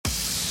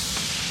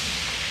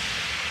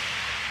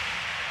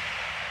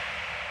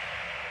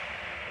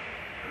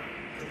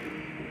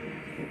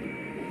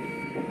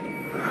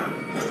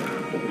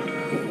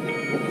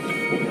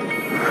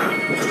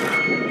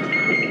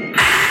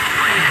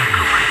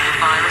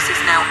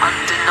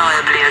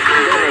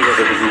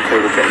that the UK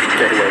will get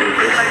away with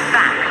this.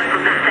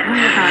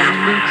 Wuhan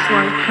looks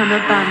like an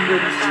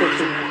abandoned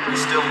city.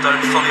 Still don't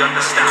fully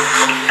understand.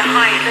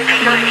 The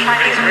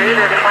Chinese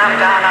really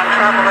clamped down on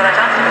travel, but I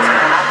don't think it's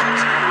going to happen.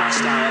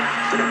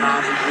 That a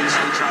man who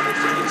recently travelled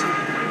from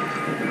Italy.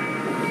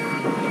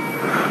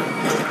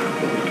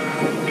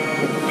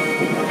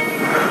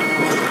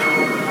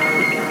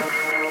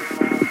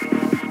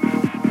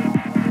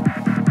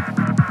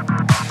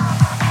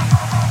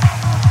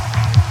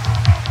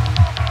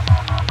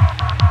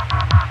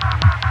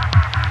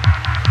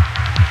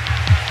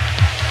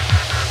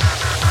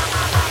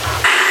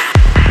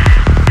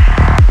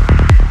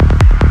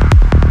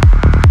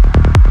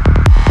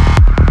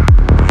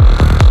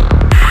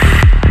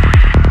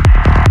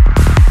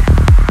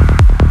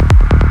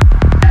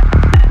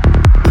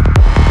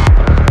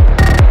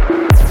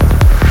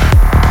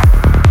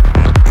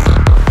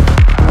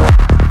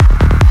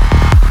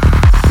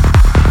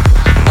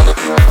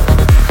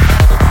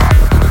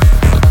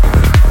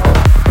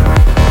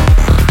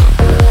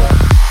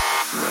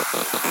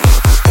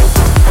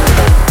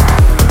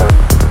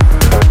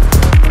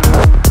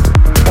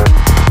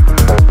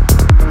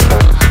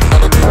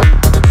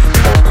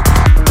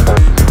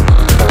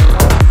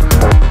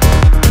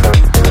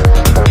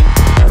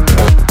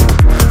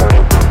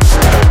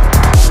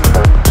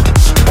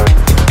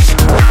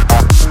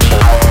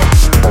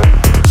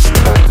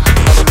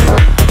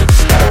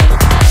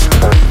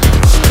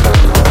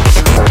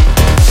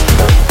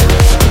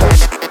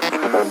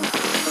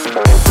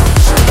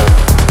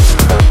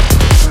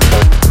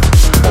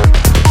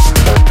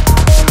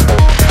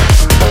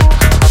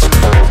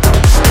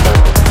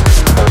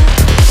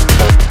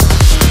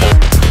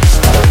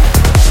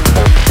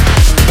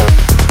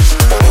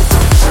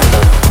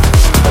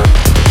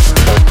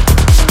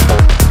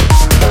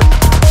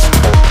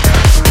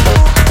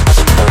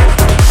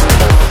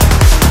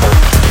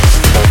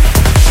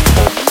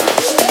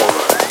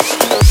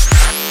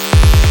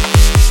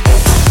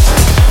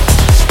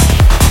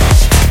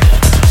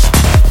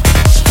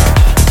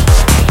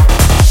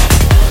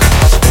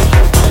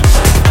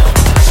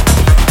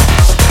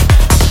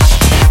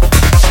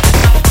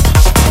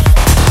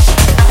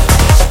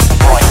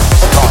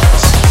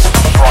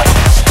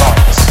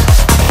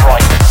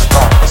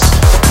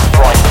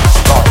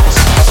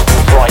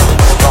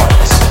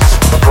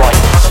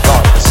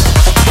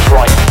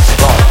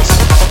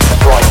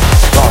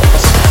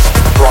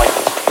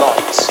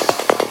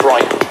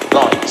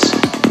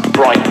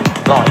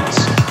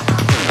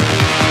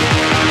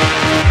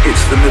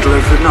 It's the middle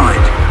of the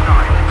night.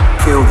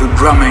 Feel the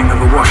drumming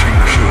of a washing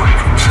machine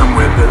from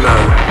somewhere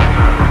below,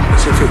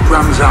 as if it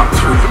runs up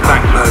through the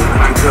backbone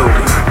of the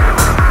building.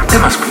 There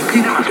must be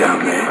people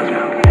down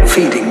there,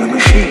 feeding the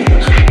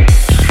machines.